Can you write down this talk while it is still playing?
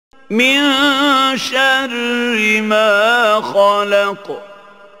من شر ما خلق.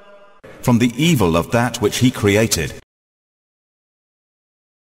 From the evil of that which he created.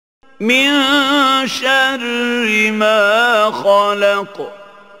 من شر ما خلق.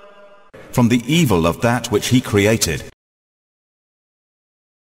 From the evil of that which he created.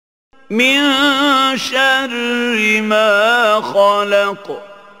 من شر ما خلق.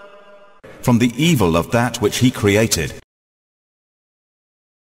 From the evil of that which he created.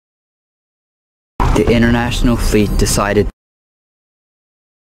 The international fleet decided.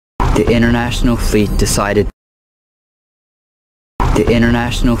 The international fleet decided. The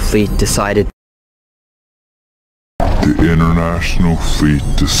international fleet decided. The international fleet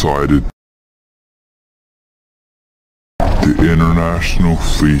decided. The international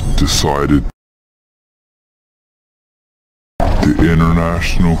fleet decided. The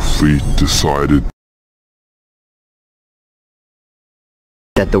international fleet decided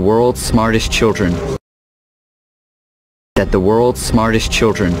that the world's smartest children. That the world's smartest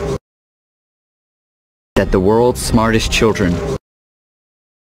children. That the world's smartest children.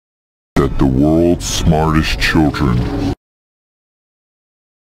 That the world's smartest children.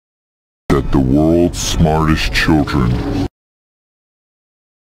 That the world's smartest children.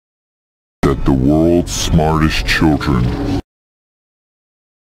 That the world's smartest children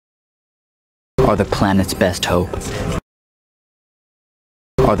are the planet's best hope.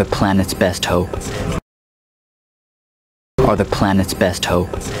 Are the planet's best hope. Are the planet's best hope.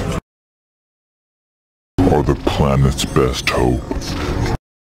 Are the planet's best hope.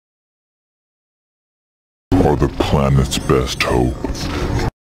 Are the planet's best hope.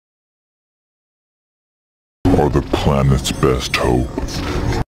 Are the planet's best hope.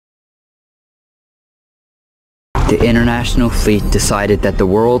 The international fleet decided that the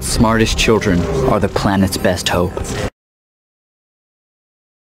world's smartest children are the planet's best hope.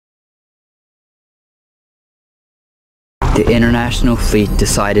 The international fleet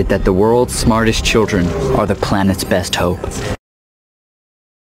decided that the world's smartest children are the planet's best hope.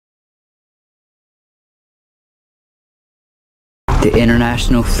 The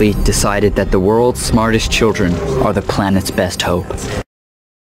international fleet decided that the world's smartest children are the planet's best hope.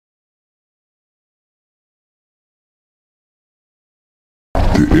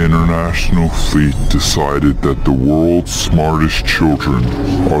 The international fleet decided that the world's smartest children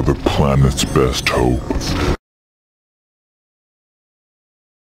are the planet's best hope.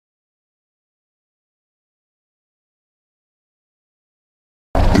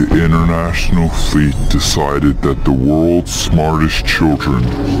 The international fleet decided that the world's smartest children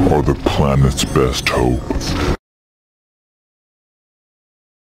are the planet's best hope.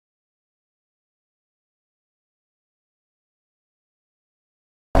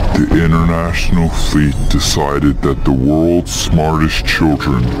 The international fleet decided that the world's smartest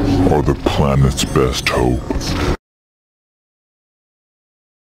children are the planet's best hope.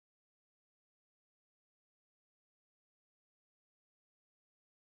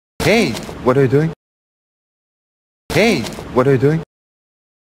 Hey, what are you doing? Hey, what are you doing?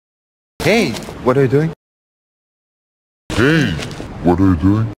 Hey, what are you doing? Hey, what are you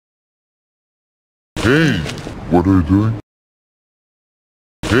doing? Hey, what are you doing?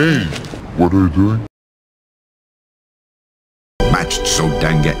 Hey, what are you doing? Matched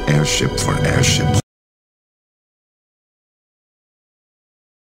Sodanga airship for airships.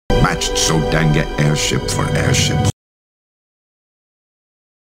 Matched Sodanga airship for airships.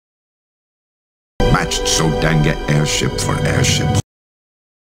 Matched Sodanga airship for airships.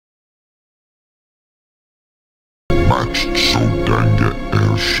 Matched Sodanga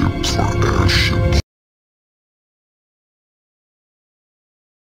airship for airships.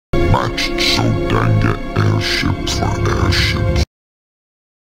 Matched Sodanga airship for airships.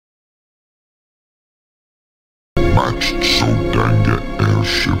 Matched Sodanga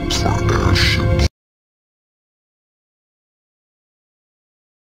airship for airships.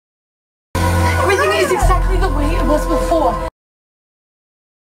 Everything is exactly the way it was before.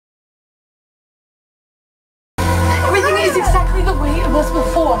 Everything is exactly the way it was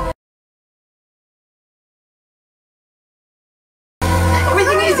before.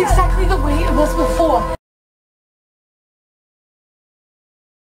 Everything is exactly the way it was before.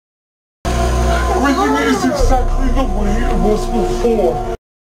 Everything is exactly the way it was before.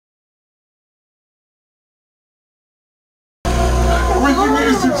 Everything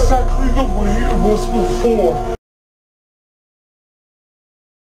is exactly the way it was before.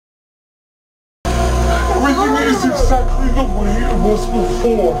 Everything is exactly the way it was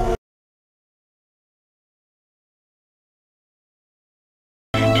before.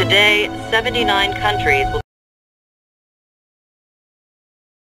 Today, 79 countries will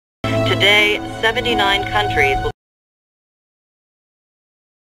Today, 79 countries will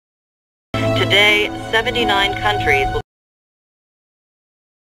Today, 79 countries will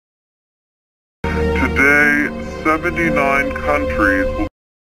Today, 79 countries will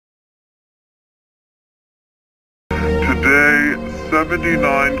Today,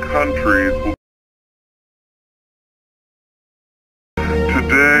 79 countries will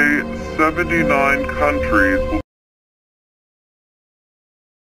Today, 79 countries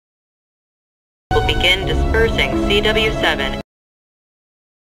will begin dispersing CW7.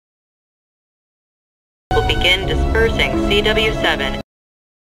 Will begin dispersing CW7.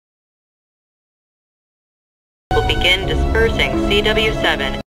 Will begin dispersing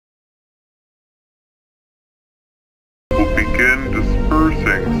CW7. Will begin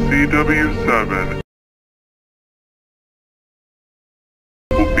dispersing CW7.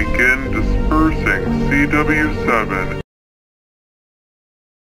 Will begin dispersing CW7.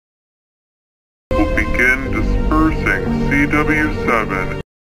 Will begin dispersing CW7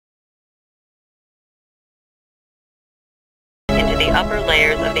 into the upper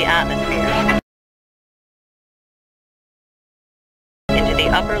layers of the atmosphere. Into the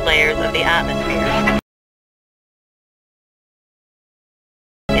upper layers of the atmosphere.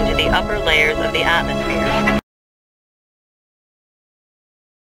 Into the upper layers of the atmosphere.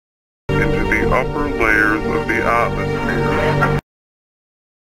 Into the upper layers of the atmosphere.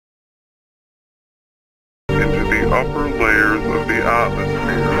 Into the upper layers of the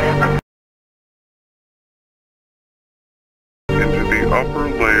atmosphere. Into the upper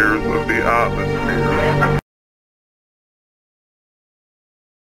layers of the atmosphere.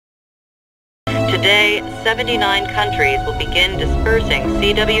 Today, 79 countries will begin dispersing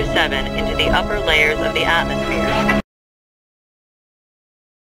CW7 into the upper layers of the atmosphere.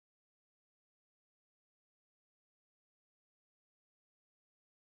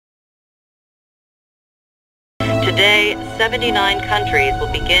 Today, 79 countries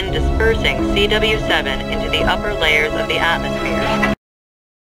will begin dispersing CW7 into the upper layers of the atmosphere.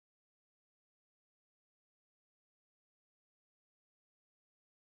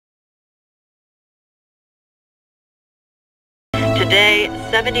 Today,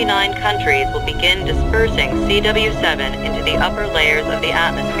 79 countries will begin dispersing CW7 into the upper layers of the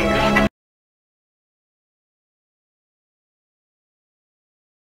atmosphere.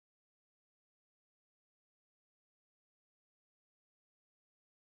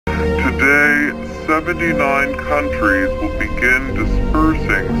 Today, 79 countries will begin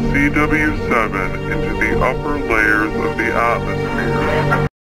dispersing CW7 into the upper layers of the atmosphere.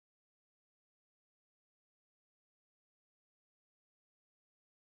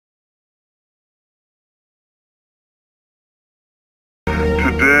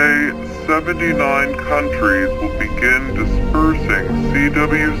 Today, 79 countries will begin dispersing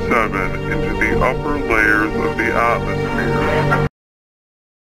CW7 into the upper layers of the atmosphere.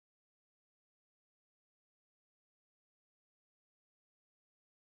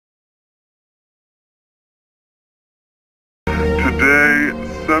 Today,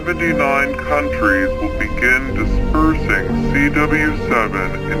 79 countries will begin dispersing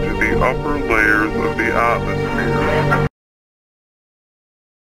CW7 into the upper layers of the atmosphere.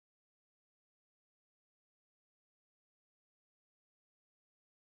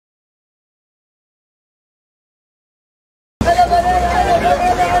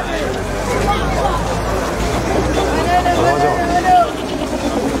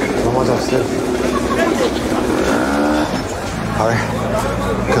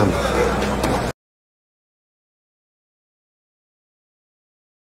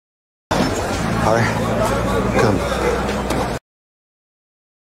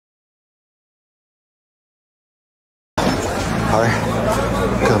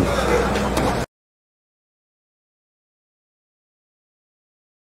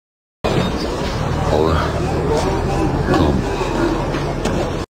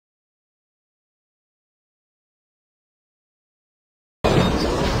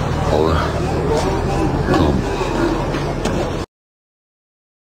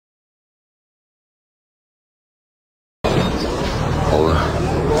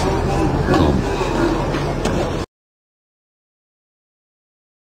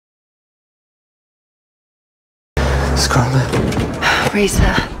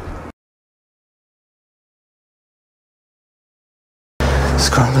 Risa.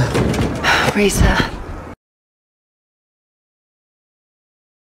 Scarlet. Risa.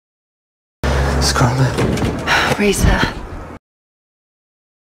 Scarlet. Risa.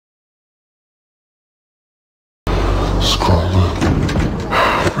 Scarlet.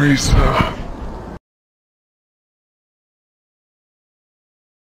 Risa.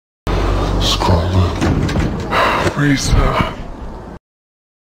 Risa.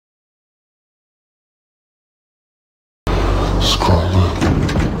 Scarlet.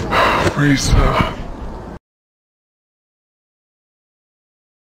 Risa.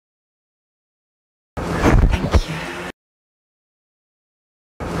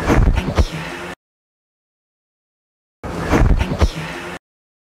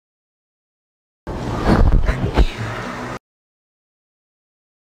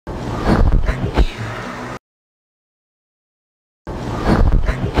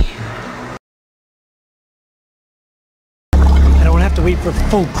 Wait for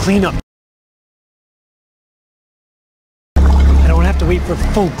full cleanup. I don't have to wait for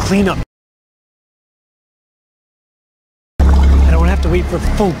full cleanup. I don't have to wait for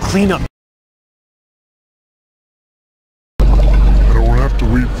full cleanup. I don't have to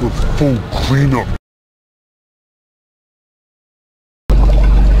wait for full cleanup. I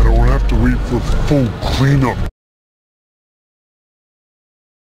don't have to wait for full cleanup.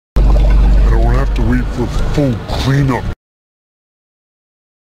 I don't have to wait for full cleanup.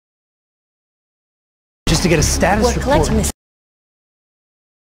 Just to get a status report.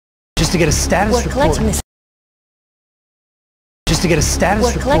 Just to get a status report. Just to get a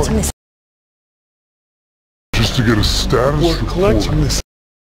status report. Just to get a status report.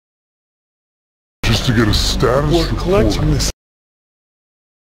 Just to get a status report.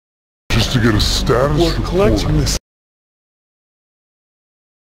 Just to get a status report.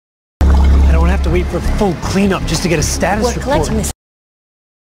 I don't have to wait for full cleanup just to get a status report.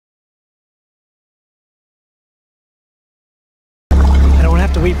 I don't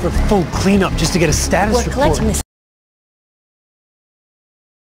have to wait for full cleanup just to get a status report.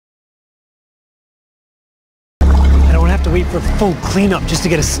 I don't have to wait for full cleanup just to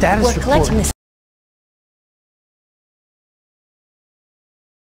get a status report.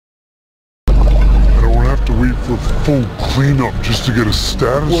 I don't have to wait for full cleanup just to get a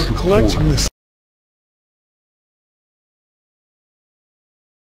status report.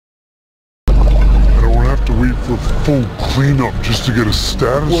 I don't have to wait for full cleanup just to get a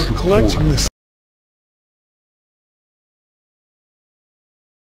status report.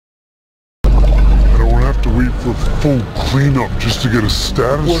 I don't have to wait for full cleanup just to get a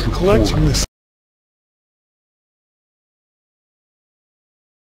status report.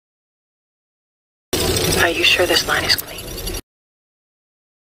 Are you sure this line is clean?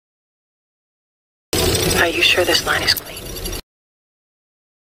 Are you sure this line is clean?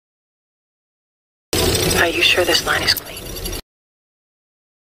 Are you sure this line is clean?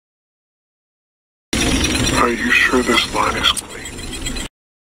 Are you sure this line is clean?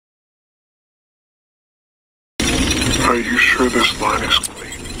 Are you sure this line is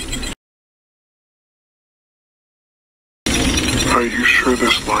clean? Are you sure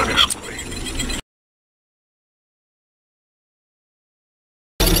this line is clean?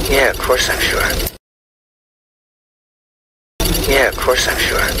 Yeah, of course I'm sure. Yeah, of course I'm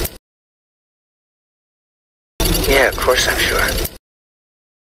sure. Yeah, of course I'm sure.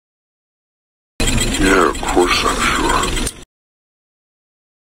 Yeah, of course I'm sure.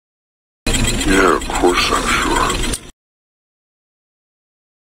 Yeah, of course I'm sure.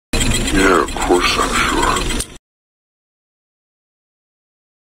 Yeah, of course I'm sure.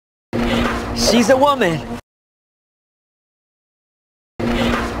 She's a woman.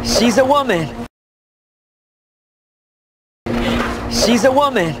 She's a woman. She's a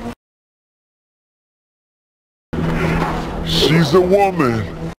woman. She's a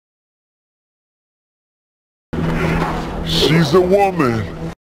woman. She's a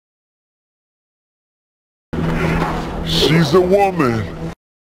woman. She's a woman.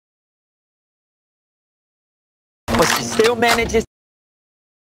 But she still manages.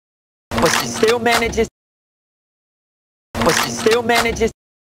 But she still manages. But she still manages.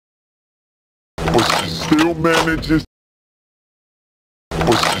 But she still manages.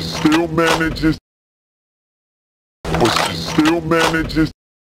 But she still manages. But she still manages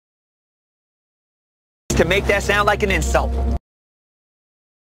to make that sound like an insult.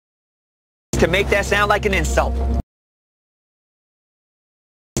 To make that sound like an insult.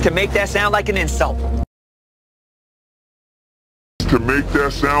 To make that sound like an insult. To make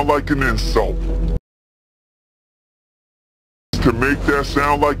that sound like an insult. To make that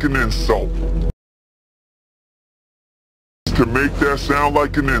sound like an insult. To make that sound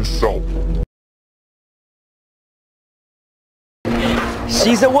like an insult.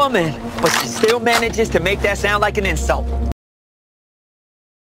 She's a woman, but she still manages to make that sound like an insult.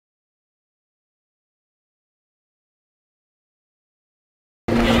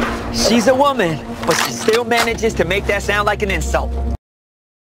 She's a woman, but she still manages to make that sound like an insult.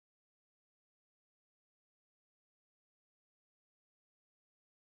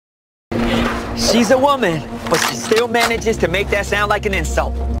 She's a woman, but she still manages to make that sound like an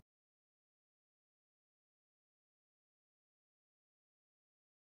insult.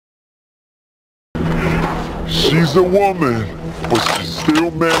 She's a woman, but she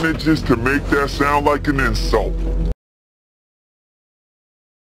still manages to make that sound like an insult.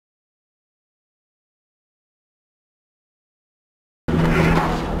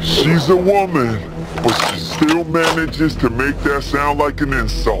 She's a woman, but she still manages to make that sound like an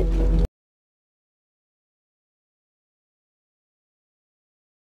insult.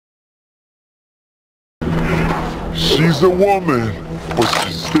 She's a woman, but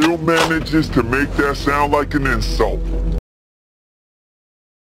she still manages to make that sound like an insult.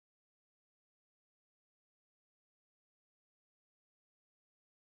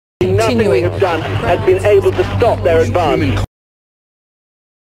 Nothing we have done has been able to stop their advance.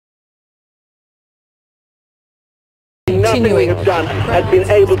 Nothing we have done has been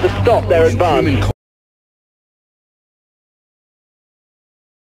able to stop their advance.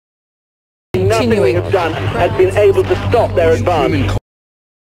 Nothing we have done has been able to stop their advance.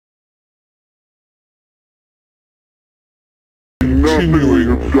 Nothing we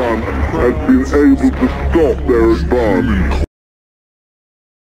have done has been able to stop their advance.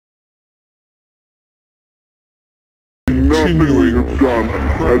 Nothing we have done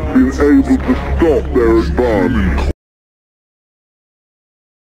has been able to stop their advance.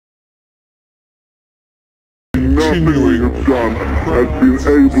 Nothing we have done has been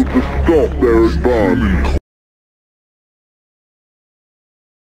able to stop their advance.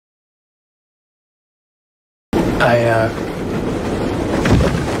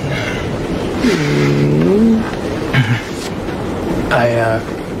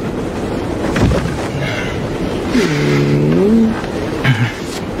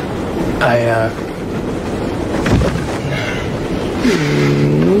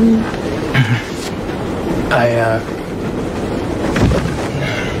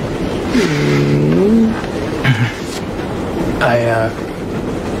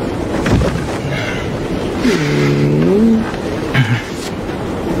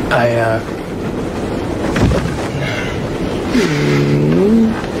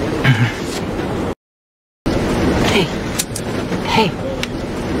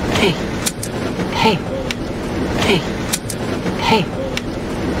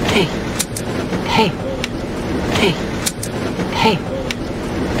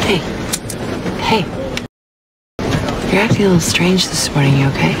 You're acting a little strange this morning, you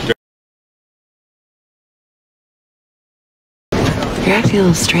okay? You're acting a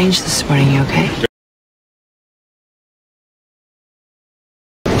little strange this morning, you okay?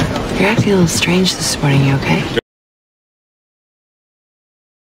 You're acting a little strange this morning, you okay?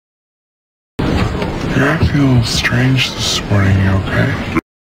 You're acting a little strange this morning, you okay?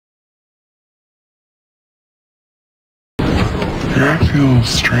 You're acting a little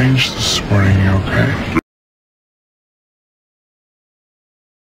strange this morning, you okay?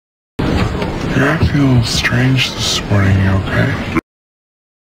 You're acting a little strange this morning, you okay?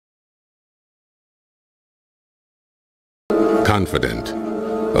 Confident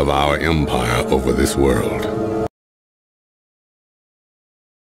of our empire over this world.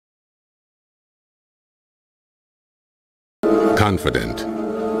 Confident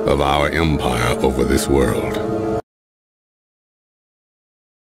of our empire over this world.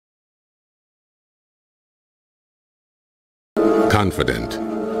 Confident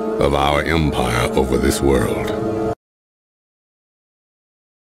of our empire over this world.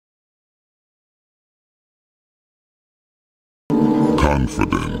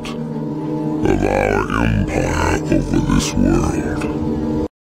 Confident of our empire over this world.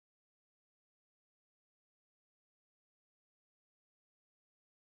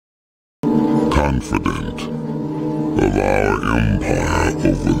 Confident of our empire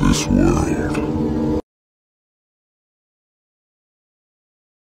over this world.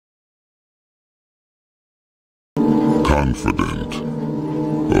 Confident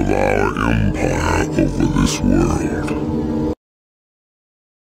of our empire over this world.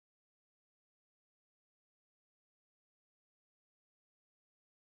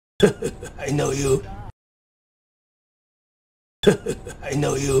 I know you. I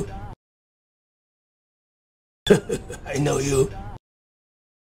know you. I know you.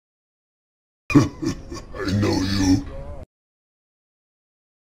 I know you.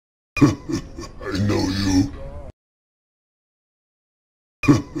 I know you.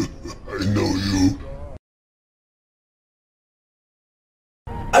 I know you.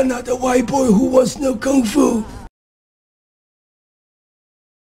 I'm not the white boy who wants no kung fu.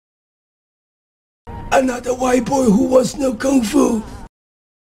 I'm not the white boy who wants no kung fu.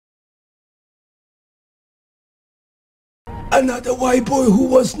 Another white boy who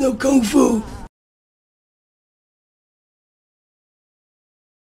was no kung fu.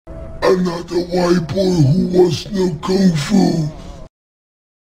 Another white boy who was no kung fu.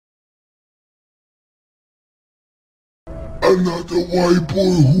 Another white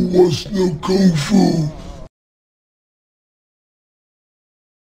boy who was no kung fu.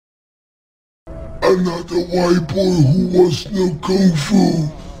 Another white boy who was no kung fu.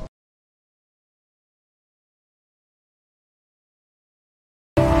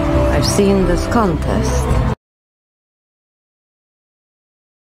 I've seen this contest.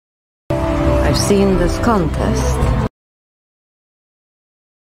 I've seen this contest.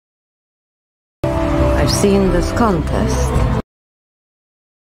 I've seen this contest.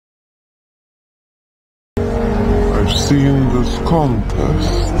 I've seen this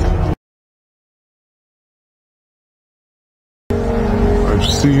contest. I've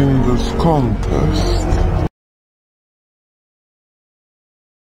seen this contest.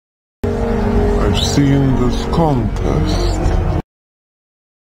 I've seen this contest.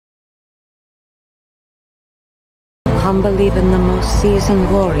 Humble even the most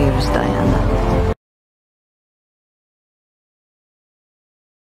seasoned warriors, Diana.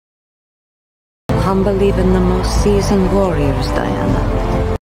 Humble even the most seasoned warriors, Diana.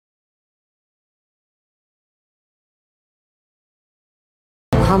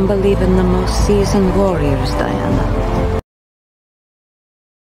 Humble even the most seasoned warriors, Diana.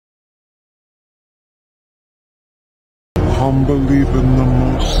 Humble even the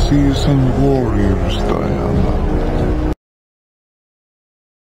most seasoned warriors, Diana.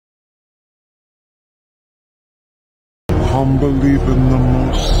 Humble even the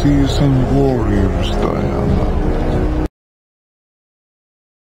most seasoned warriors, Diana.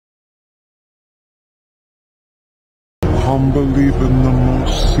 Humble even the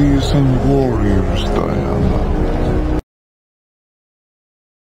most seasoned warriors, Diana.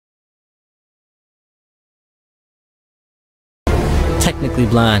 Technically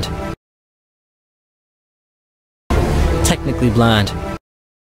blind. Technically blind.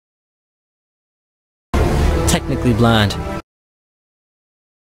 Technically blind.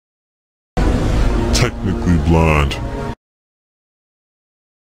 Technically blind.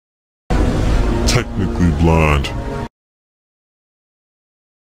 Technically blind.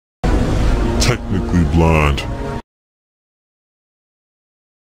 Technically blind.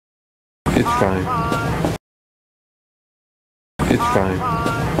 It's fine. It's fine.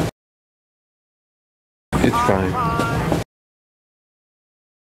 It's fine.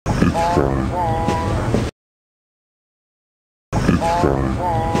 It's fine. It's fine.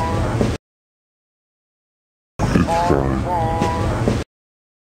 It's fine.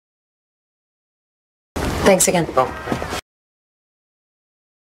 Thanks again.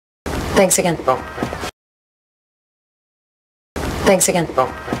 Thanks again. Thanks again.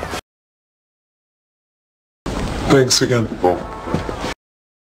 Thanks again.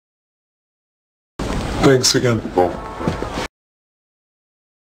 Thanks again.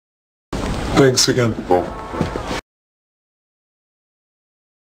 Thanks again.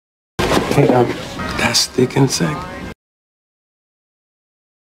 Hey, that's thick and sick.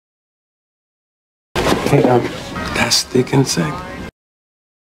 Hey, that's thick and sick.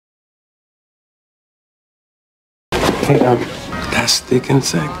 Hey, that's thick and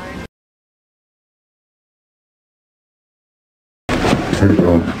sick. Hey,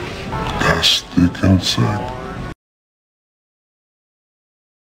 that's thick and sick.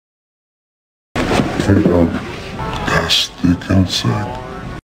 Hey, that's thick and sick.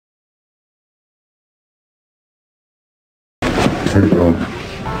 Hey,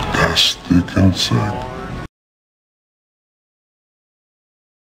 that's thick and sick.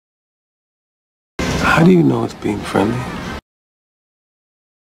 How do you know it's being friendly?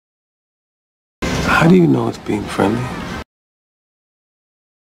 How do you know it's being friendly?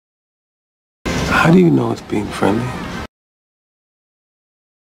 How do you know it's being friendly?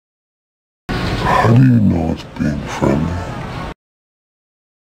 How do you know it's being friendly?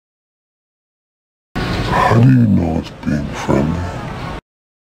 How do you know it's being friendly?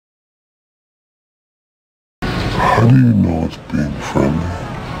 How do you know it's being friendly?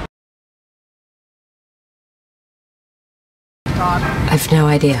 I've no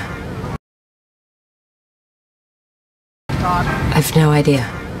idea. I've no idea.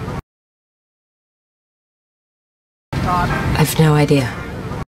 I've no idea.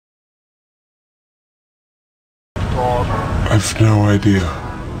 I've no idea.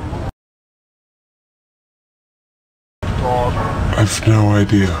 I've no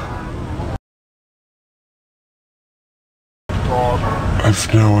idea.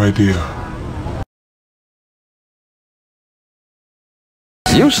 I've no idea.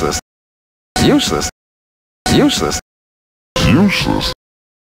 Useless. Useless. Useless. Useless.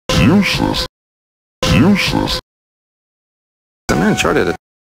 Useless. Useless. The man charted it.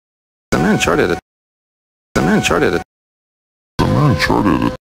 The man charted it. The man charted it. The man charted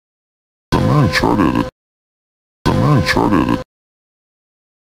it. The man charted it. The man charted it.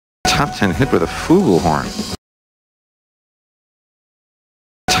 Top 10 hit with a flugelhorn.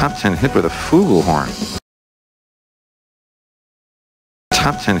 Top 10 hit with a flugelhorn.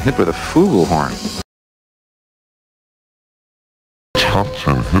 Top 10 hit with a flugelhorn. Top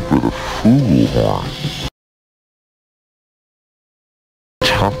 10 hit with a flugelhorn.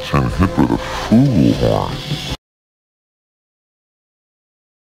 Top 10 hit with a flugelhorn.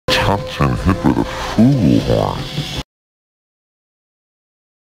 Top 10 hit with a flugelhorn.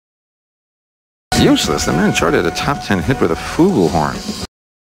 Useless. The man charted a top 10 hit with a flugelhorn.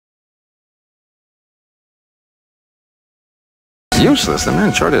 Useless. The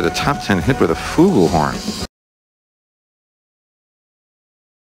man charted a top 10 hit with a flugelhorn.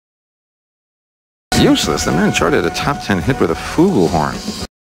 Useless. The man charted a top 10 hit with a flugelhorn.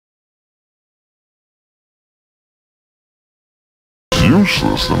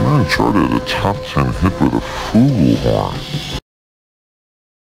 Useless. The man charted a top 10 hit with a flugelhorn.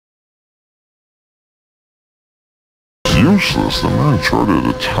 Useless. The man charted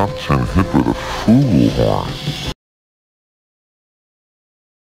a top 10 hit with a flugelhorn.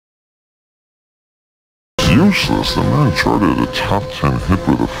 Useless. The man charted a top 10 hit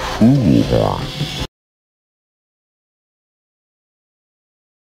with a flugelhorn.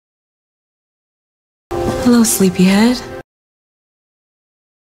 Hello, sleepyhead.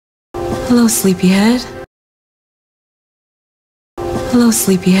 Hello, sleepyhead. Hello,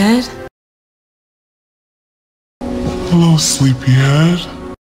 sleepyhead. Hello, sleepyhead.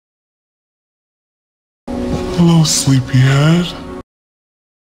 Hello, sleepyhead.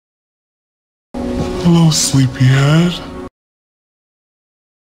 Hello, sleepyhead.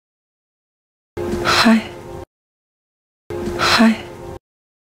 Hi. Hi.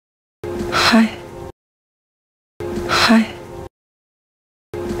 Hi. Hi.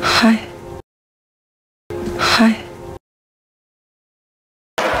 Hi. Hi.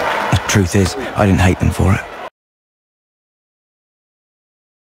 The truth is, I didn't hate them for it.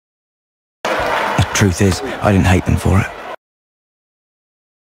 The truth is, I didn't hate them for it.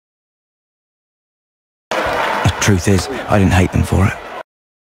 The truth is, I didn't hate them for it.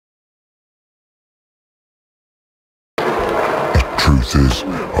 The truth is,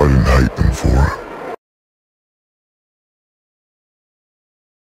 I didn't hate them for it.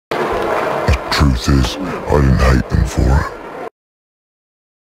 The truth is, I didn't hate them for it.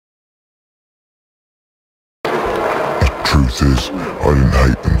 The truth is, I didn't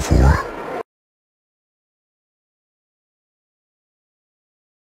hate them for it.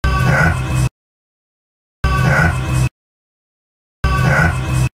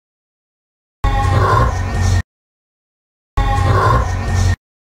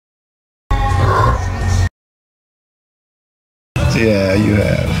 Yeah, you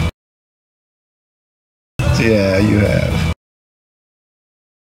have. Yeah, you have.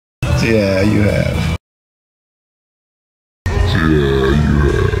 Yeah, you have. Yeah, you have. Yeah,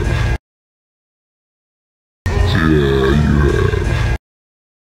 you have.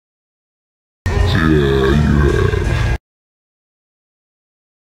 Yeah, you have.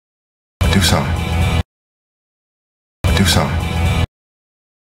 Do something. Do something.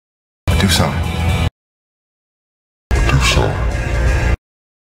 Do something. Do something.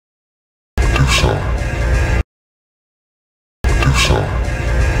 Do something. Do something.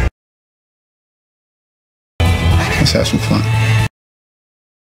 Let's have some fun.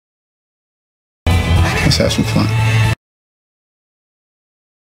 Let's have some fun.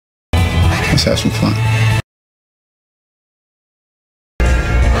 Let's have some fun.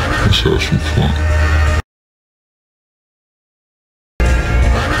 Let's have some fun.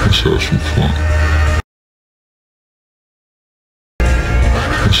 Let's have some fun.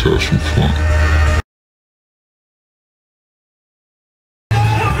 Let's have some fun.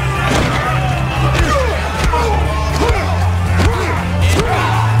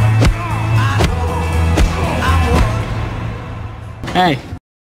 Hey.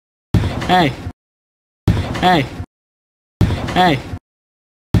 Hey. Hey. Hey.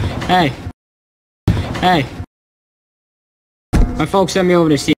 Hey. Hey. My folks sent me over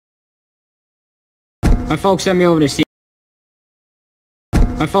to see. My folks sent me over to see.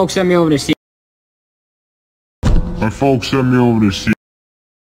 My folks sent me over to see. My folks sent me over to see.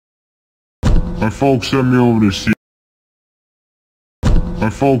 My folks sent me over to see. My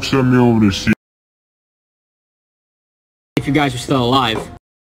folks sent me over to see. If you guys are still alive.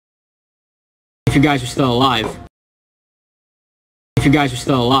 If you guys are still alive. If you guys are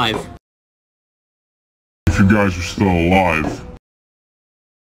still alive. If you guys are still alive.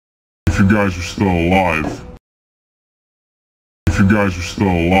 If you guys are still alive. If you guys are still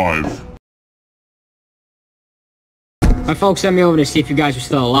alive. My folks sent me over to see if you guys are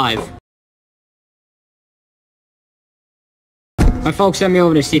still alive. My folks sent me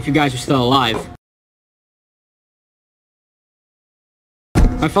over to see if you guys are still alive.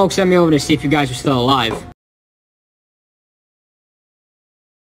 My folks sent me over to see if you guys are still alive.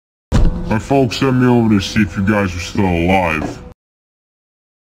 My folks sent me over to see if you guys are still alive.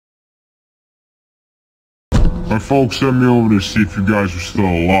 My folks sent me over to see if you guys are still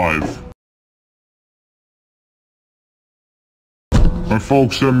alive. My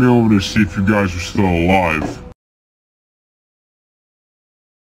folks sent me over to see if you guys are still alive.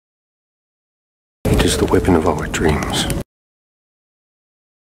 It is the weapon of our dreams.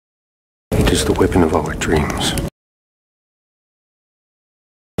 It is the weapon of our dreams.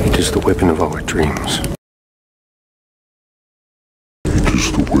 It is the weapon of our dreams. It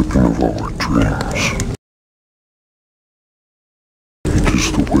is the weapon of our dreams. It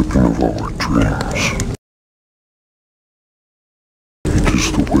is the weapon of our dreams. It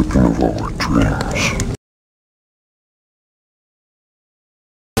is the weapon of our dreams.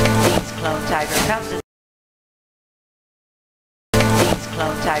 Clone Tiger comes to...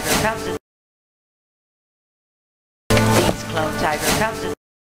 Clone Tiger comes to... Clone Tiger comes to...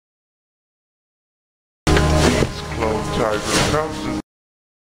 Clone Tiger comes to...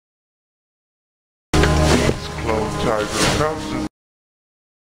 Clone Tiger comes to...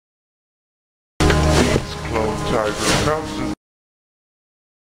 Clone Tiger comes to...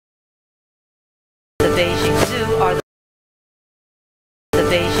 The Beijing Zoo are the... The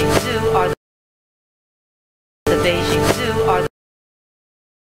Beijing Zoo are the... The Beijing Zoo are the...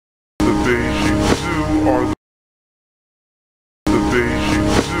 The Beijing Zoo are the... The Beijing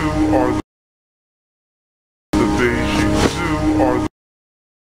Zoo are the... The Beijing Zoo are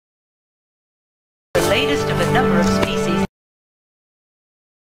the latest of a number of species.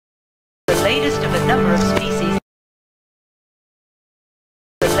 The latest of a number of species.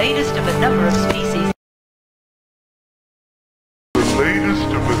 The latest of a number of species. the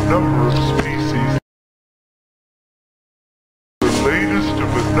latest of a number of species. The latest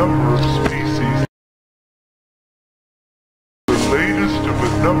of a number of species. The latest of a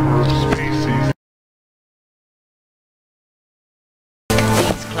number of species.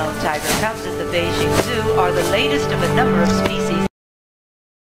 Clone Tiger cubs at the Beijing Zoo are the latest of a number of species.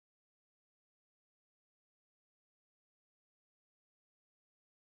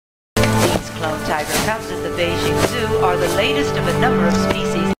 Clone Tiger cubs at the Beijing Zoo are the latest of a number of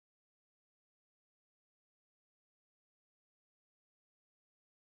species.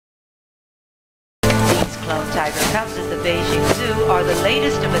 Clone Tiger cubs at the Beijing Zoo are the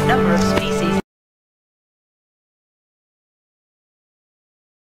latest of a number of species.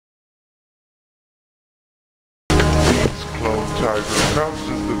 Clone Tiger cubs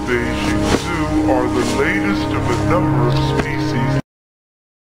at the Beijing Zoo are the latest of a number of species.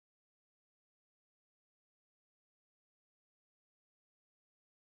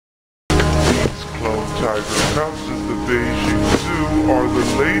 Clone Tiger cubs at the Beijing Zoo are the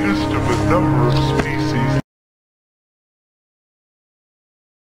latest of a number of species.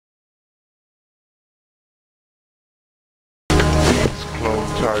 Clone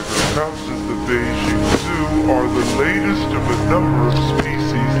Tiger cubs at the Beijing Zoo are the latest of a number of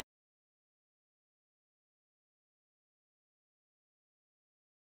species.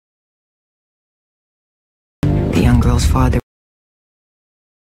 The young girl's father.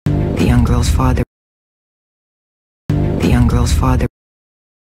 The young girl's father. The young girl's father.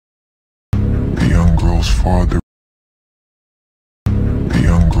 The young girl's father. The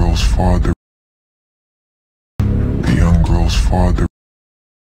young girl's father. The young girl's father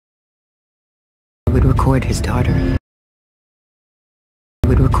Would record his daughter.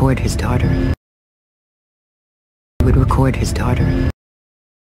 Would record his daughter. Would record his daughter.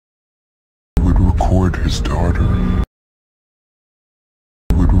 Would record his daughter.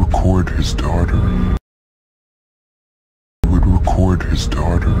 Would record his daughter. Would record his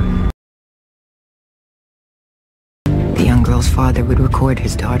daughter. The young girl's father would record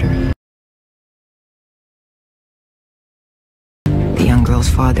his daughter. The young girl's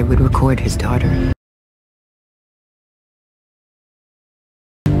father would record his daughter.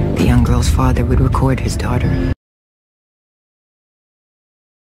 The young girl's father would record his daughter.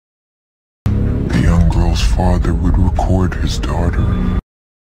 The young girl's father would record his daughter.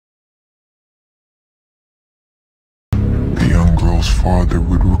 The young girl's father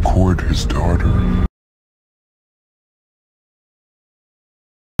would record his daughter.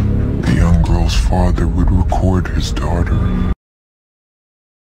 The young girl's father would record his daughter.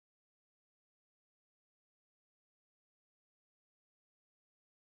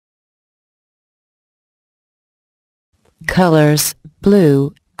 Colors: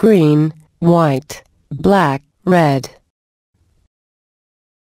 blue, green, white, black, red.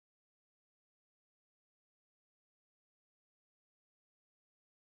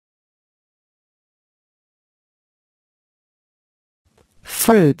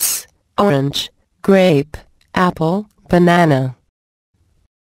 Fruits: orange, grape, apple, banana.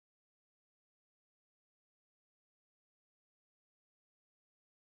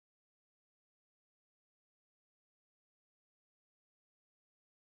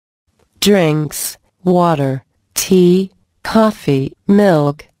 Drinks: water, tea, coffee,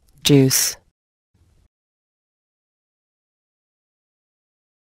 milk, juice.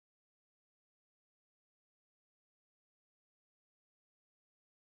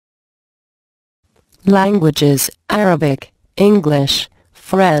 Languages: Arabic, English,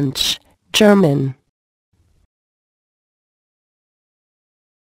 French, German.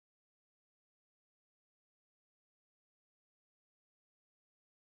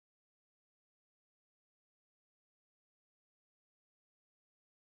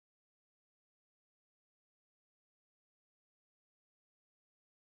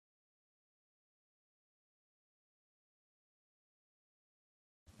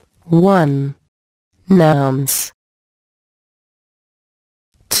 One. Nouns.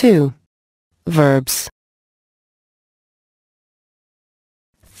 2. Verbs.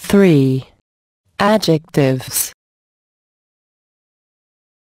 3. Adjectives.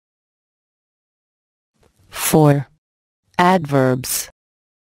 4. Adverbs.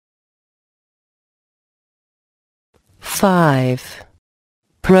 5.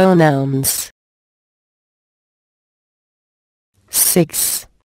 Pronouns. 6.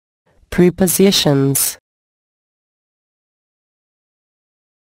 Prepositions.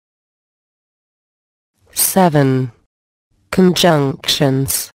 7.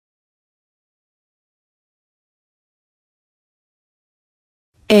 Conjunctions.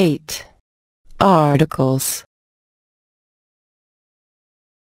 8. Articles.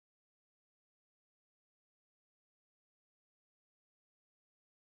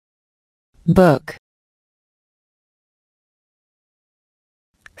 9. Book.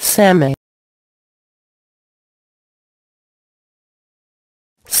 Semi.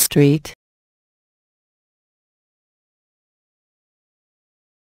 Street.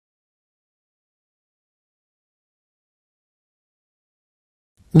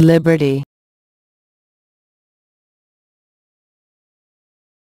 Liberty.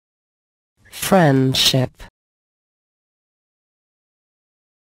 Friendship.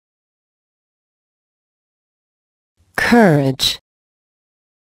 Courage.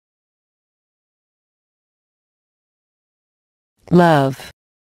 Love.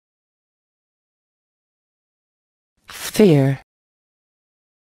 Fear.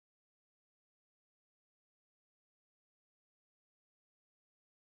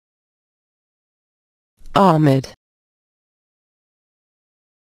 Ahmed.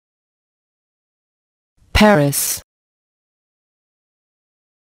 Paris.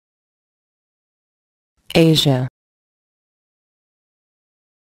 Asia.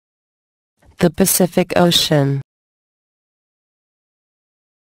 The Pacific Ocean.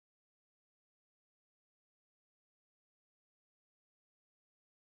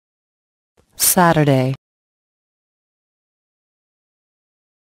 Saturday.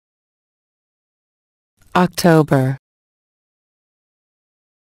 October.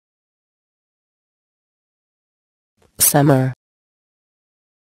 Summer.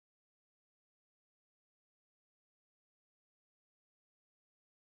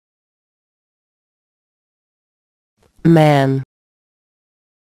 Man.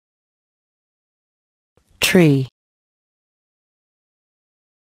 Tree.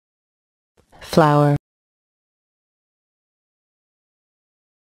 Flower.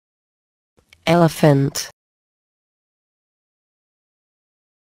 Elephant.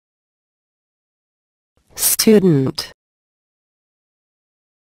 Student.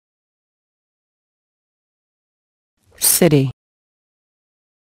 City.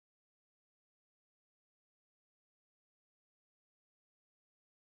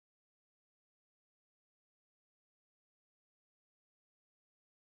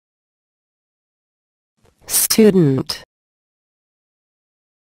 Student.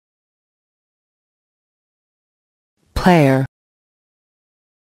 Player.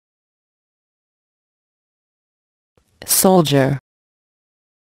 Soldier.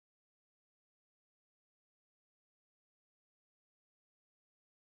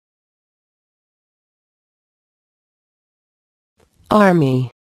 Army.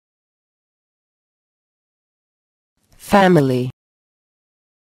 Family.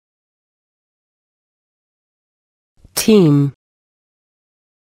 Team.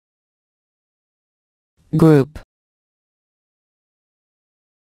 Group.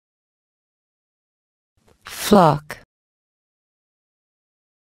 Flock.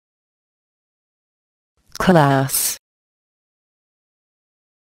 Class.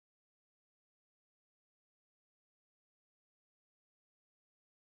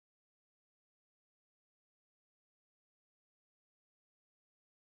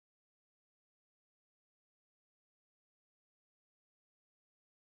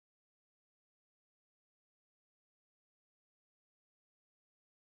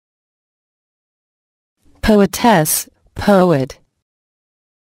 Poetess, poet.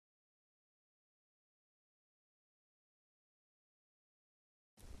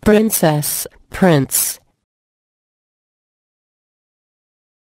 Princess, prince.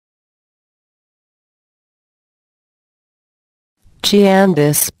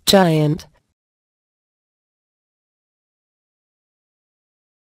 Giandis, giant.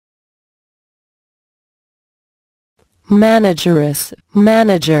 Manageress,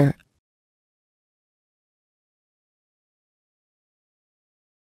 manager.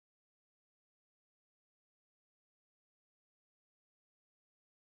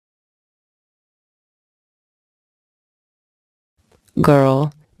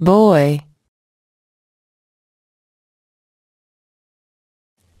 Girl, boy.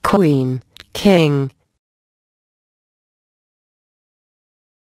 Queen, king.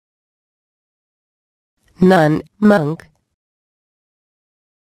 Nun, monk.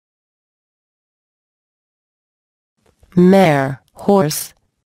 Mare, horse.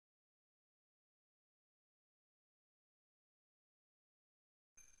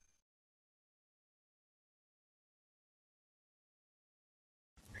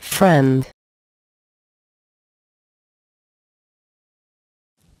 Friend.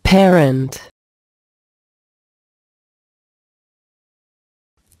 Parent.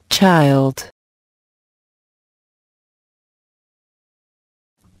 Child.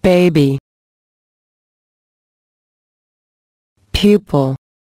 Baby. Pupil.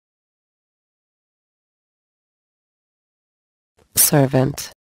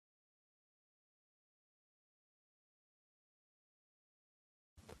 Servant.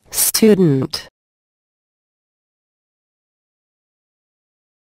 Student.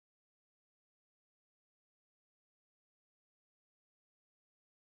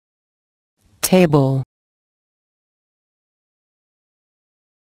 Table.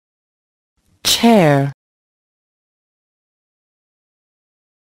 Chair.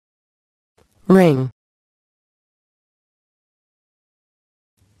 Ring.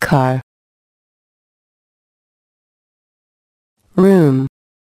 Car. Room.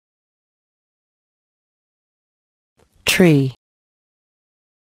 Tree.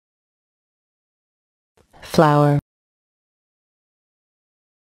 Flower.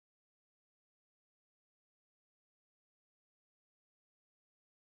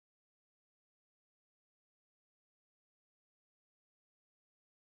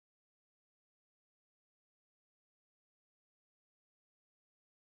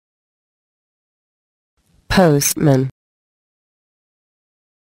 Postman.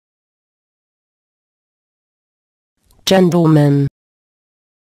 Gentleman.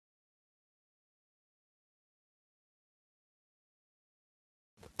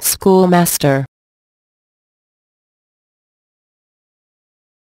 Schoolmaster.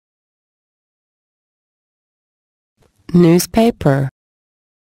 Newspaper.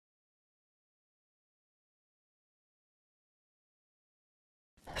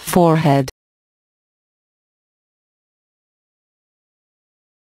 Forehead.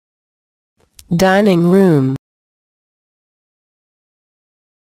 Dining room.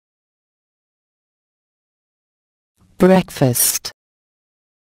 Breakfast.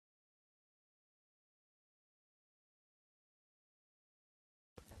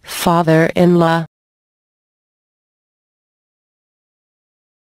 Father-in-law.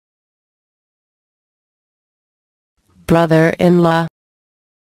 Brother-in-law.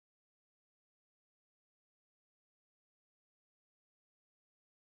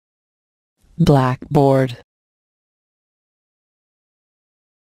 Blackboard.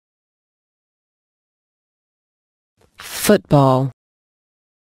 Football.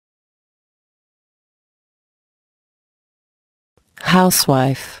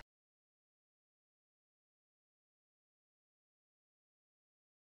 Housewife.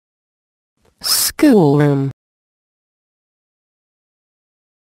 Schoolroom.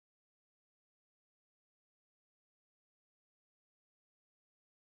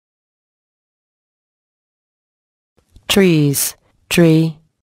 trees, tree.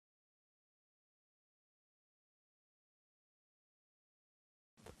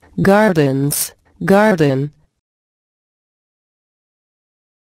 Gardens, garden.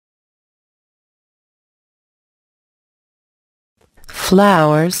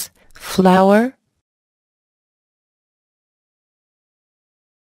 Flowers, flower.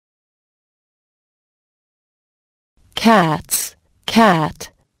 Cats,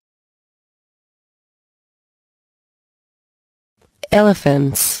 cat.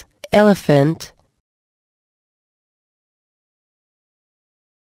 Elephants, elephant.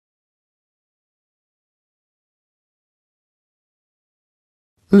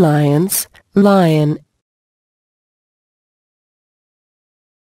 Lions, lion.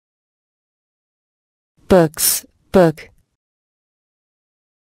 Books, book.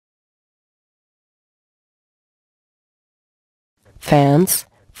 Fans,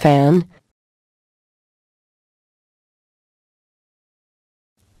 fan.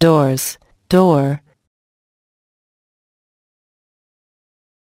 Doors, door.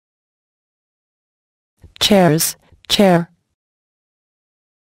 Chairs, chair.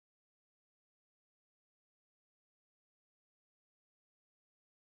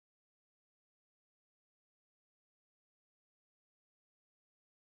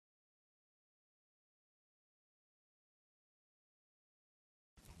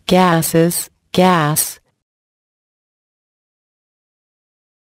 Gases, gas.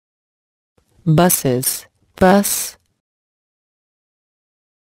 Buses, bus.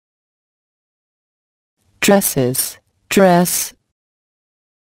 Dresses, dress.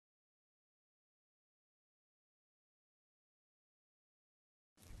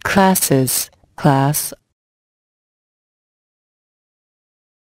 Classes, class.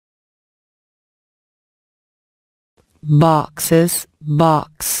 Boxes,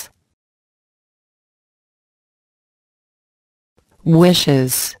 box.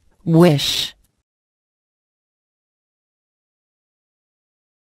 Wishes, wish.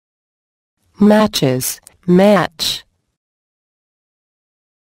 Matches, match.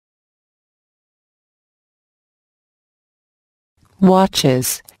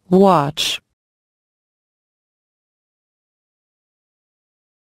 Watches, watch.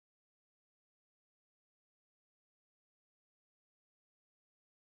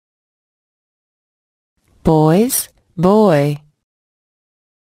 Boys, boy.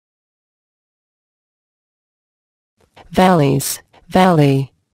 Valleys,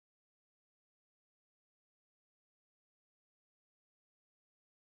 valley.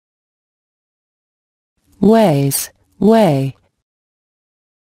 Ways, way.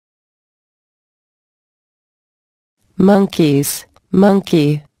 Monkeys,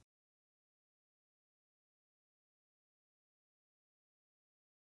 monkey.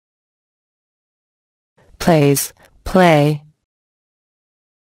 Plays, play.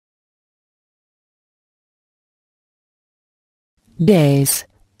 Days,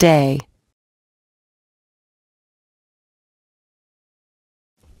 day.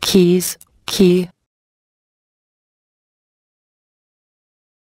 Keys, key.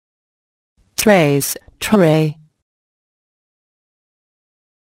 Trays, tray.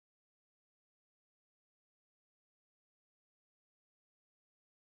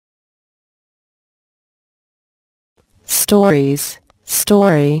 Stories,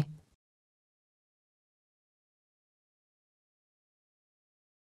 story.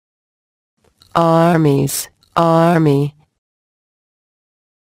 Armies, army.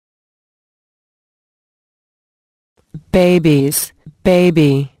 Babies,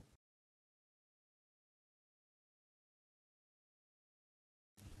 baby.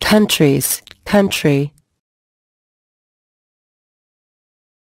 Countries, country.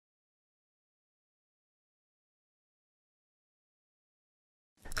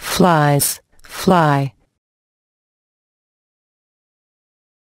 Flies, fly.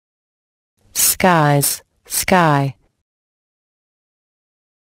 Skies, sky.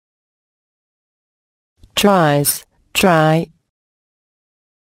 Tries, try.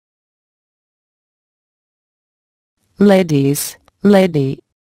 Ladies, lady.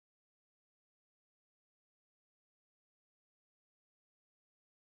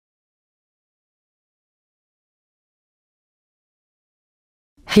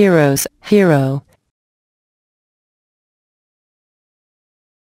 Heroes, hero.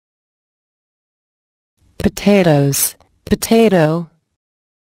 Potatoes, potato.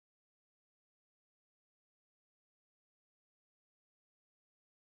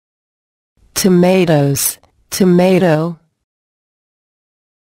 Tomatoes, tomato.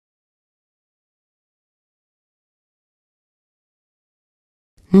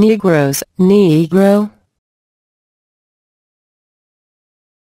 Negroes, negro.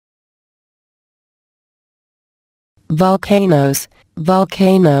 volcanoes,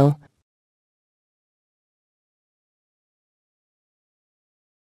 volcano.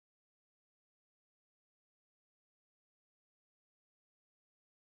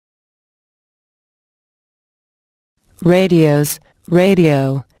 Radios,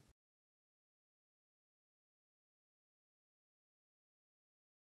 radio.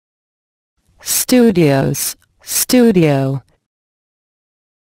 Studios, studio.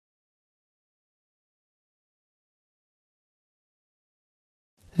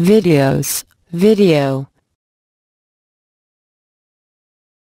 Videos, video.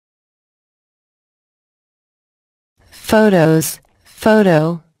 Photos,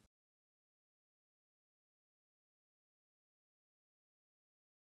 photo.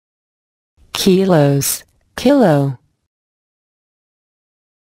 Kilos, kilo.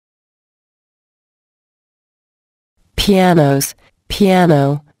 Pianos,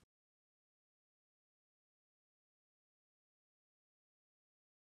 piano.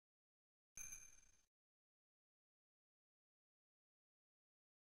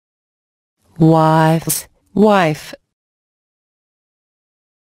 Wives, wife.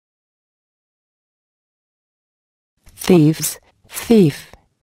 Thieves, thief.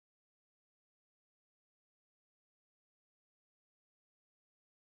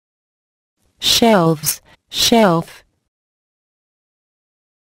 Shelves, shelf.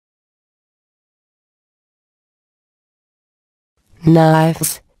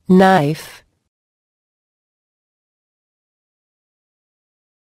 Knives, knife.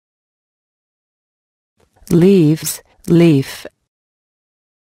 Leaves, leaf.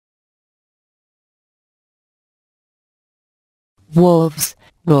 Wolves,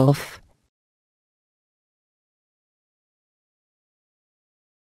 wolf.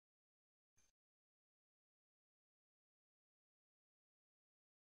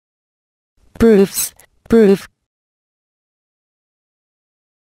 Proofs, proof.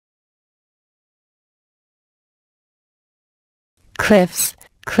 Cliffs,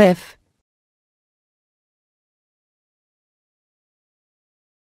 cliff.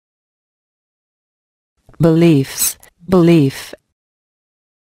 Beliefs, belief.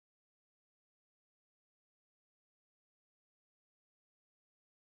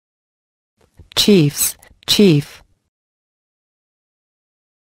 Chiefs, chief.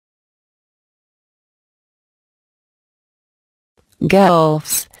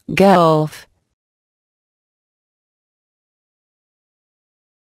 Gulfs, gulf.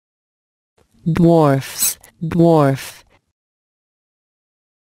 Dwarfs, dwarf.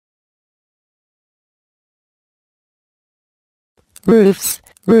 Roofs,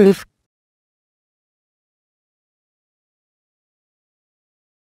 roof.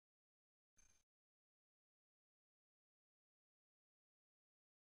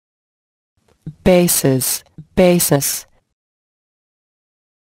 Bases, basis.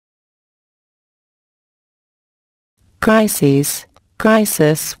 Crises,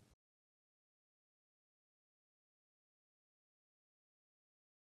 crisis.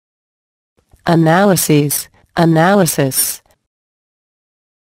 Analyses, analysis.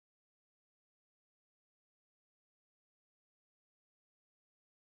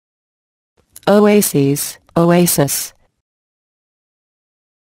 Oases, oasis.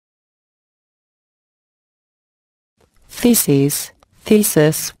 Theses,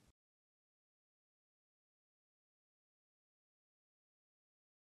 thesis.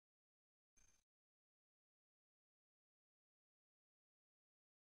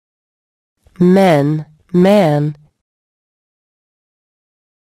 Men, man.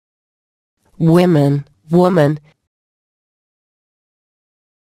 Women, woman.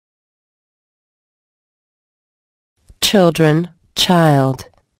 Children, child.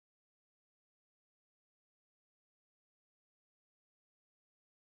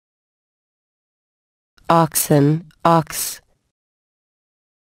 Oxen, ox.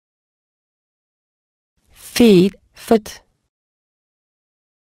 Feet, foot.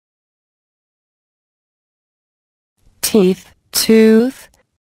 Teeth, tooth.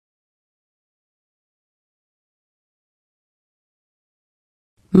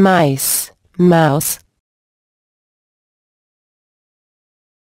 Mice, mouse.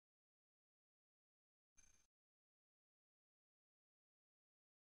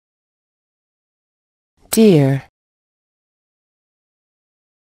 Deer.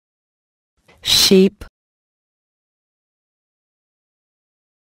 Sheep.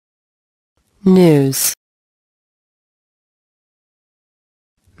 News.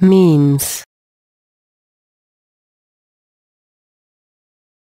 Means.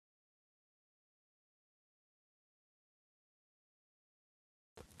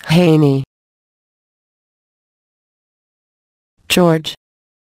 Haney. George,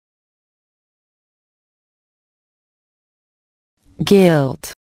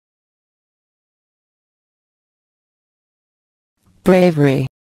 guilt, bravery,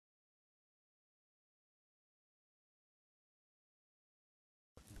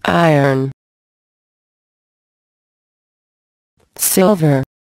 iron, silver,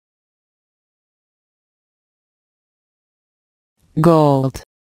 gold,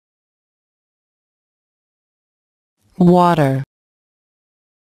 water,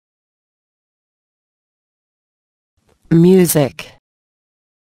 music,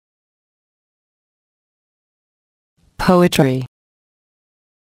 poetry,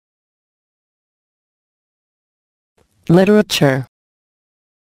 literature,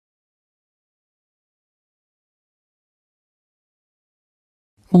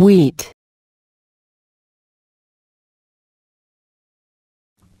 wheat,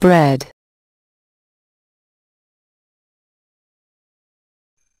 bread,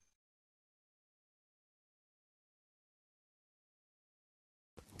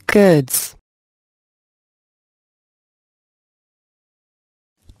 goods,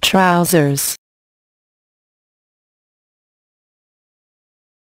 trousers,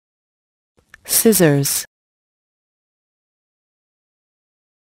 scissors,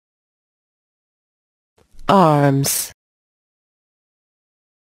 arms,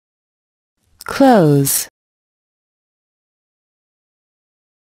 clothes,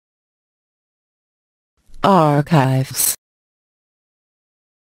 archives,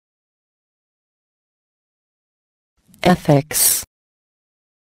 ethics,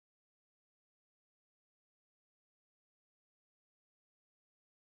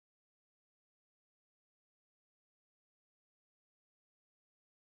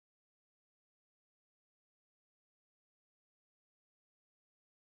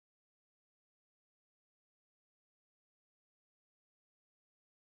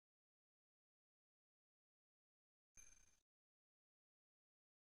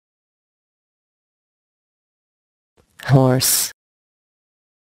 horse,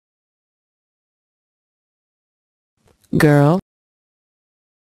 girl,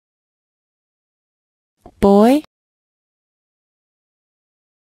 boy,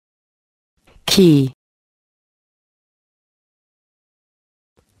 key,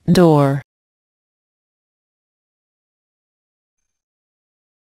 door,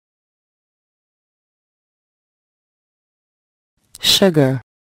 sugar,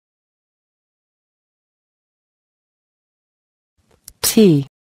 tea,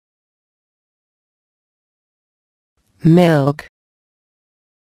 milk,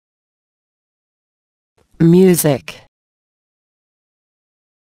 music,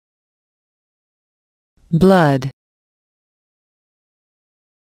 blood,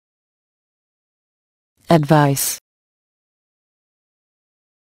 advice,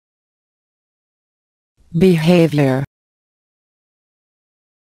 behavior,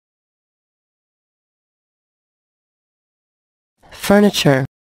 furniture,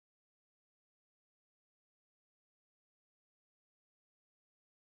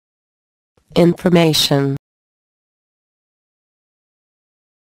 information,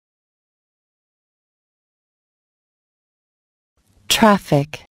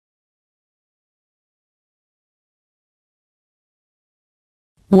 traffic,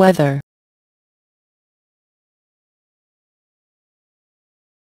 weather,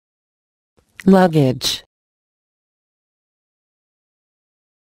 luggage,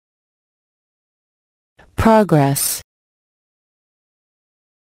 progress,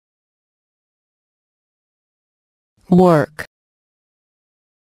 work,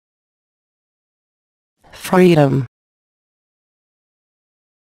 freedom,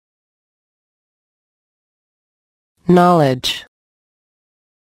 knowledge,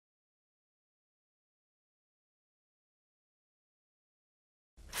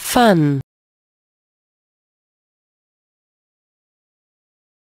 fun,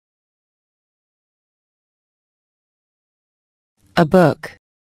 a book,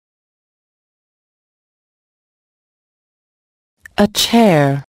 a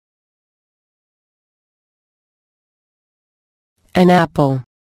chair, an apple,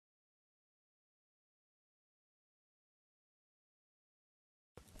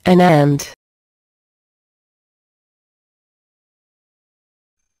 an ant,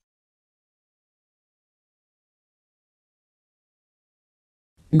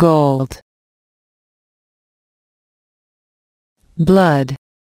 gold, blood,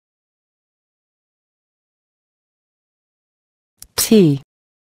 tea,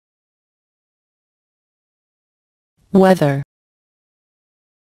 weather,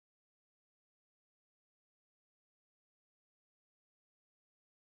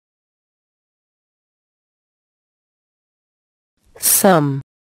 Some.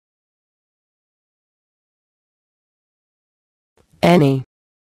 Any.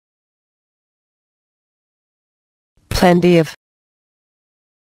 Plenty of.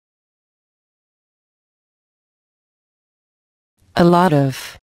 A lot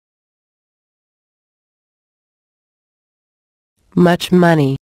of. Much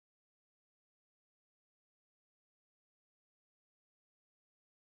money.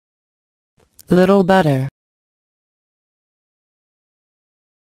 Little butter.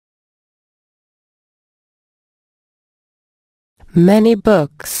 Many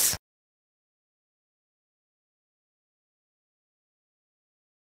books.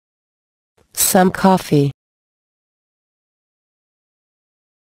 Some coffee.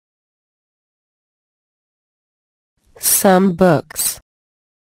 Some books.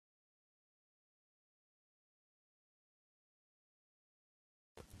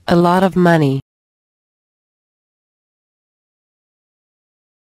 A lot of money.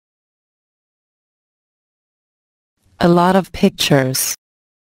 A lot of pictures.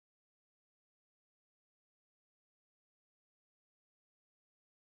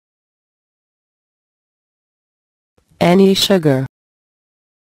 Any sugar.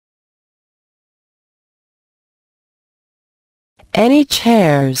 Any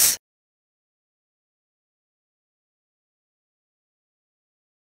chairs.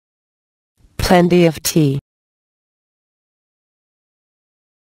 Plenty of tea.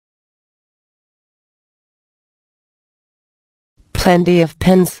 Plenty of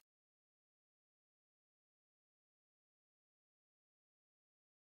pens.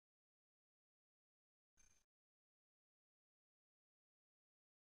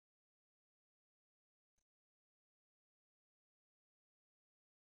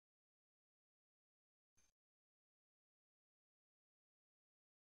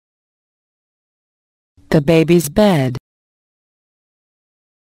 The baby's bed.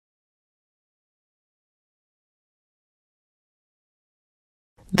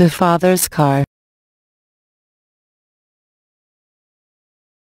 The father's car.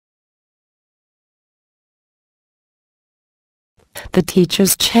 The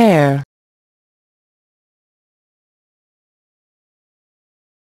teacher's chair.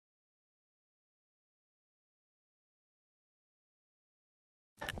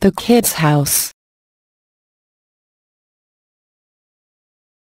 The kid's house.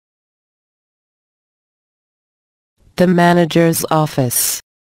 The manager's office.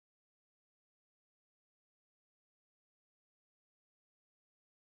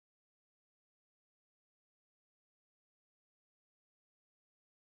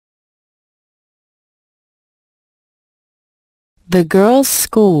 The girls'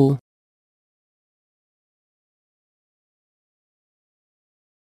 school.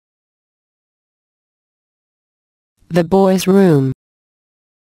 The boys' room.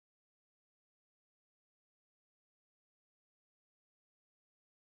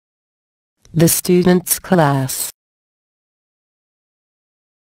 The students' class.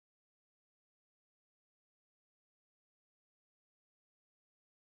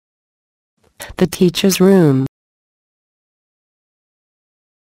 The teacher's room.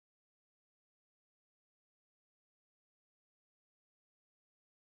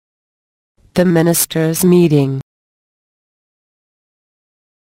 The minister's meeting.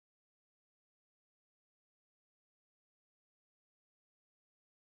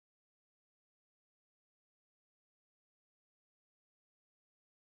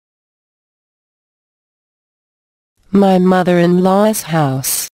 My mother-in-law's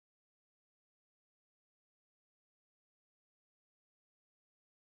house.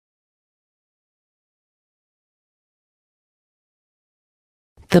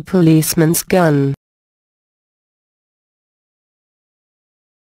 The policeman's gun.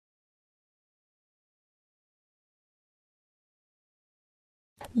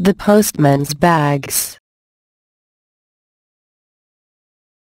 The postman's bags.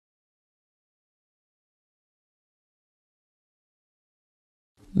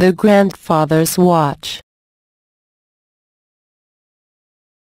 The grandfather's watch.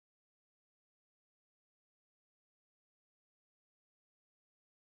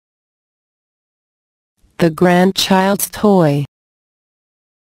 The grandchild's toy.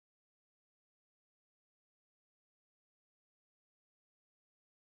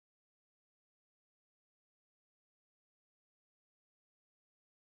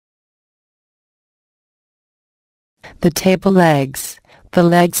 The table legs. The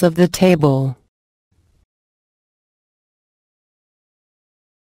legs of the table.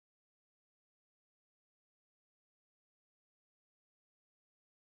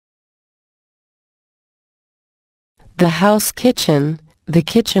 The house kitchen, the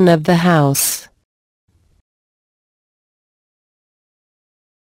kitchen of the house.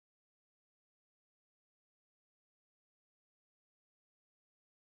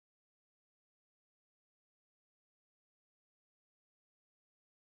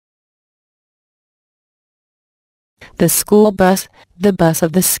 The school bus, the bus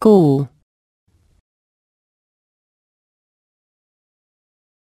of the school.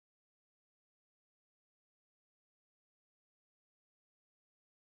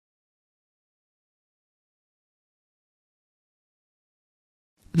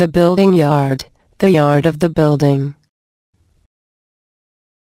 The building yard, the yard of the building.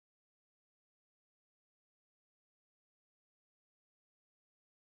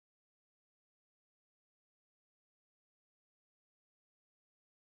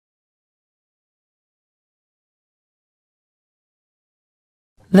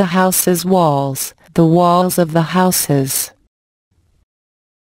 The house's walls, the walls of the houses.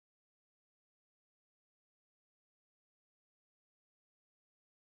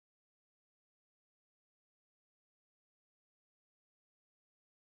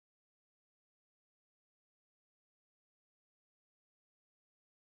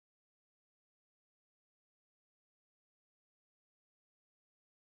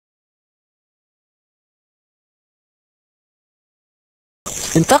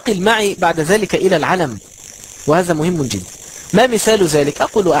 انتقل معي بعد ذلك إلى العلم، وهذا مهم جدا. ما مثال ذلك؟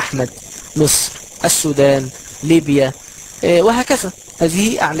 أقول أحمد، مصر، السودان، ليبيا، وهكذا.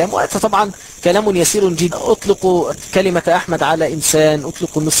 هذه أعلام، وطبعا كلام يسير جدا. أطلق كلمة أحمد على إنسان،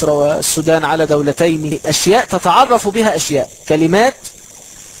 أطلق مصر والسودان على دولتين. أشياء تتعرف بها، أشياء، كلمات،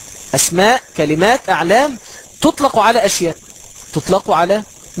 أسماء، كلمات، أعلام تطلق على أشياء، تطلق على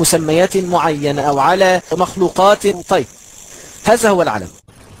مسميات معينة أو على مخلوقات. طيب، هذا هو العلم.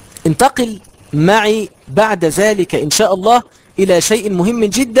 انتقل معي بعد ذلك إن شاء الله إلى شيء مهم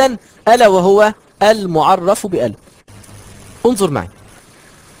جدا، ألا وهو المعرف بأل. انظر معي،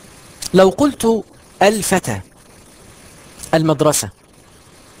 لو قلت الفتى، المدرسة،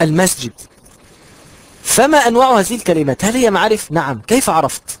 المسجد، فما أنواع هذه الكلمات؟ هل هي معارف؟ نعم. كيف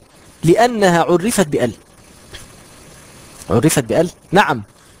عرفت؟ لأنها عرفت بأل. عرفت بأل؟ نعم.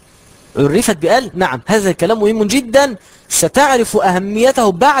 عرفت بأل؟ نعم. هذا الكلام مهم جدا، ستعرف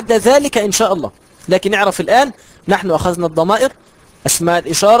أهميته بعد ذلك إن شاء الله. لكن اعرف الآن، نحن أخذنا الضمائر، أسماء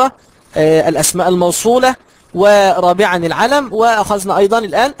الإشارة، الأسماء الموصولة، ورابعا العلم، وأخذنا أيضا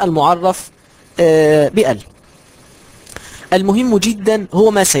الآن المعرف بأل. المهم جدا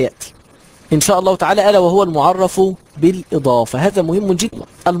هو ما سيأتي إن شاء الله تعالى، ألا وهو المعرف بالإضافة. هذا مهم جدا،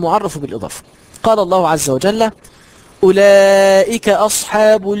 المعرف بالإضافة. قال الله عز وجل: أولئك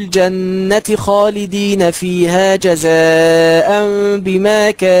أصحاب الجنة خالدين فيها جزاء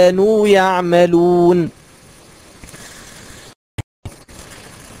بما كانوا يعملون.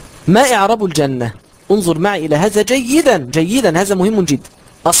 ما إعراب الجنة؟ انظر معي إلى هذا جيدا جيدا، هذا مهم جدا.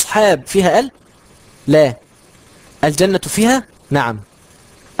 أصحاب فيها ال؟ لا. الجنة فيها؟ نعم.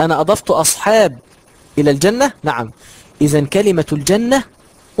 أنا أضفت أصحاب إلى الجنة؟ نعم. إذن كلمة الجنة،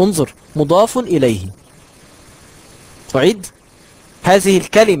 انظر، مضاف إليه. أعيد، هذه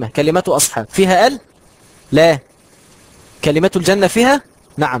الكلمة كلمة أصحاب فيها ال؟ لا. كلمة الجنة فيها؟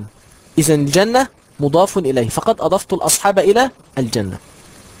 نعم. إذن الجنة مضاف إليه، فقد أضفت الأصحاب إلى الجنة.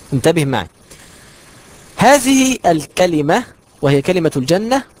 انتبه معي، هذه الكلمة وهي كلمة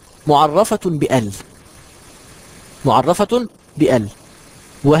الجنة معرفة بأل، معرفة بأل،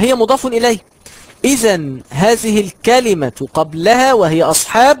 وهي مضاف إليه. إذن هذه الكلمة قبلها وهي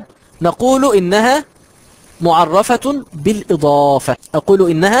أصحاب نقول إنها معرفة بالإضافة.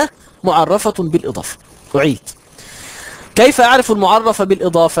 أقول إنها معرفة بالإضافة. أعيد، كيف أعرف المعرفة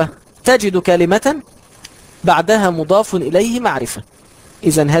بالإضافة؟ تجد كلمة بعدها مضاف إليه معرفة.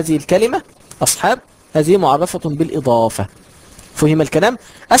 إذن هذه الكلمة أصحاب هذه معرفة بالإضافة. فهم الكلام؟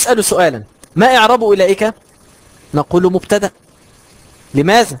 أسأل سؤالا، ما إعراب أولئك؟ نقول مبتدأ.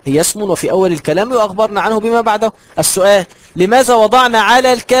 لماذا؟ هي اسم وفي أول الكلام وأخبرنا عنه بما بعده. السؤال، لماذا وضعنا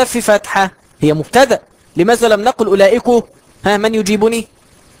على الكاف فتحة؟ هي مبتدأ. لماذا لم نقل أولئك؟ ها، من يجيبني؟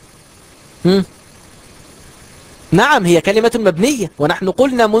 نعم، هي كلمة مبنية، ونحن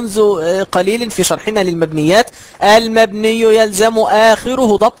قلنا منذ قليل في شرحنا للمبنيات: المبني يلزم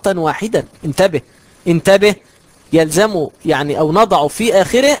آخره ضبطا واحدا. انتبه انتبه، يلزم يعني أو نضع في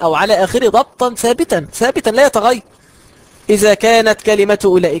آخره أو على آخره ضبطا ثابتا لا يتغير. إذا كانت كلمة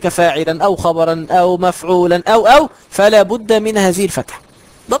أولئك فاعلا أو خبرا أو مفعولا أو فلا بد من هذه الفتحة،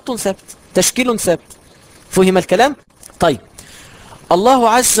 ضبط ثابت، تشكيل ثابت. فهم الكلام؟ طيب، الله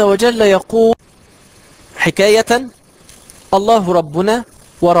عز وجل يقول حكاية: الله ربنا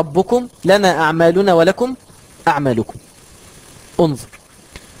وربكم، لنا أعمالنا ولكم أعمالكم. انظر،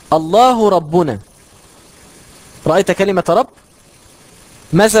 الله ربنا، رأيت كلمة رب؟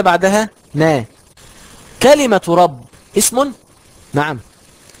 ماذا بعدها؟ نا. كلمة رب اسم؟ نعم.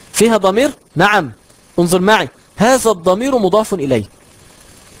 فيها ضمير؟ نعم. انظر معي، هذا الضمير مضاف إليه.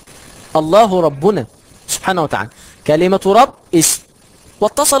 الله ربنا سبحانه وتعالى، كلمة رب اسم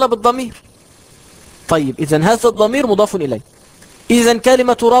واتصل بالضمير. طيب إذن هذا الضمير مضاف إليه، إذن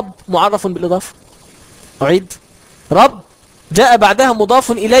كلمة رب معرف بالإضافة. أعيد، رب جاء بعدها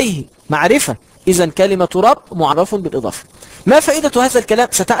مضاف إليه معرفة، إذن كلمة رب معرف بالإضافة. ما فائدة هذا الكلام؟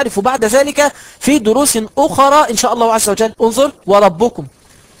 ستعرف بعد ذلك في دروس أخرى إن شاء الله عز وجل. انظر، وربكم،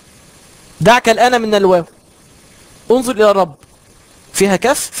 دعك الآن من الواو، انظر إلى الرب، فيها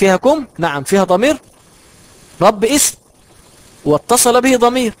كف، فيها كم، نعم. فيها ضمير، رب اسم واتصل به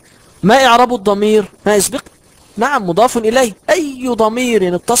ضمير. ما إعراب الضمير؟ ما يسبق؟ نعم، مضاف إليه. أي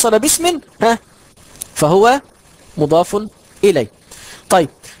ضمير اتصل باسم فهو مضاف إليه. طيب،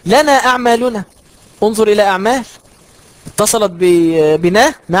 لنا أعمالنا، انظر إلى أعمال، اتصلت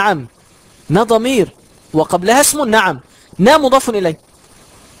بنا، نعم. نا ضمير وقبلها اسم، نعم. نا مضاف إليه،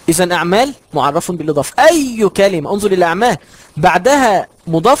 إذن أعمال معرف بالإضافة. أي كلمة، انظر إلى أعمال، بعدها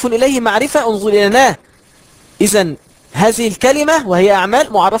مضاف إليه معرفة، انظر إلى نا، إذن هذه الكلمة وهي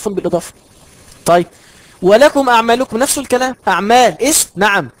أعمال معرف بالإضافة. طيب، ولكم أعمالكم، نفس الكلام، أعمال اسم،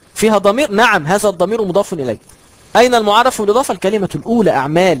 نعم. فيها ضمير، نعم. هذا الضمير مضاف إليه. أين المعرف بالإضافة؟ الكلمة الأولى،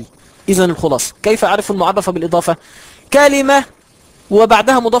 أعمال. إذن الخلاصة، كيف أعرف المعرف بالإضافة؟ كلمة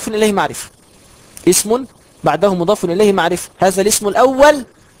وبعدها مضاف إليه معرفة، اسم بعده مضاف إليه معرفة، هذا الاسم الأول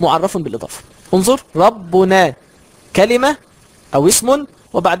معرف بالإضافة. انظر، ربنا، كلمة أو اسم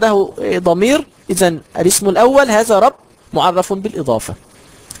وبعده ضمير، إذن الاسم الأول هذا رب معرف بالإضافة.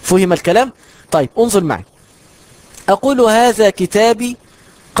 فهم الكلام؟ طيب، انظر معي، أقول هذا كتابي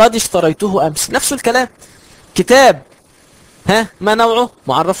قد اشتريته أمس، نفس الكلام، كتاب، ما نوعه؟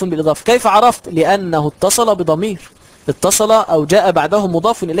 معرف بالإضافة. كيف عرفت؟ لأنه اتصل بضمير، اتصل أو جاء بعده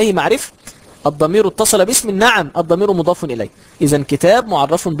مضاف إليه معرفة. الضمير اتصل باسم، نعم. الضمير مضاف إليه، إذن كتاب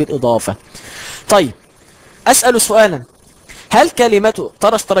معرف بالإضافة. طيب، أسأل سؤالا، هل كلمة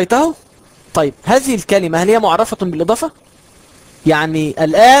ترى اشتريته؟ طيب، هذه الكلمة هل هي معرفة بالإضافة؟ يعني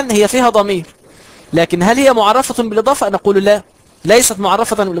الآن هي فيها ضمير، لكن هل هي معرفة بالإضافة؟ نقول لا، ليست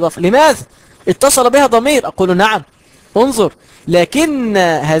معرفة بالإضافة. لماذا؟ اتصل بها ضمير. أقول نعم. انظر، لكن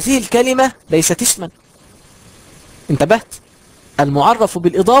هذه الكلمة ليست اسما. انتبهت؟ المعرف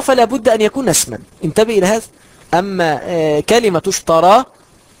بالإضافة لابد أن يكون اسما، انتبه إلى هذا. أما كلمة اشترى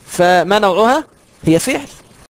فما نوعها؟ هي فعل،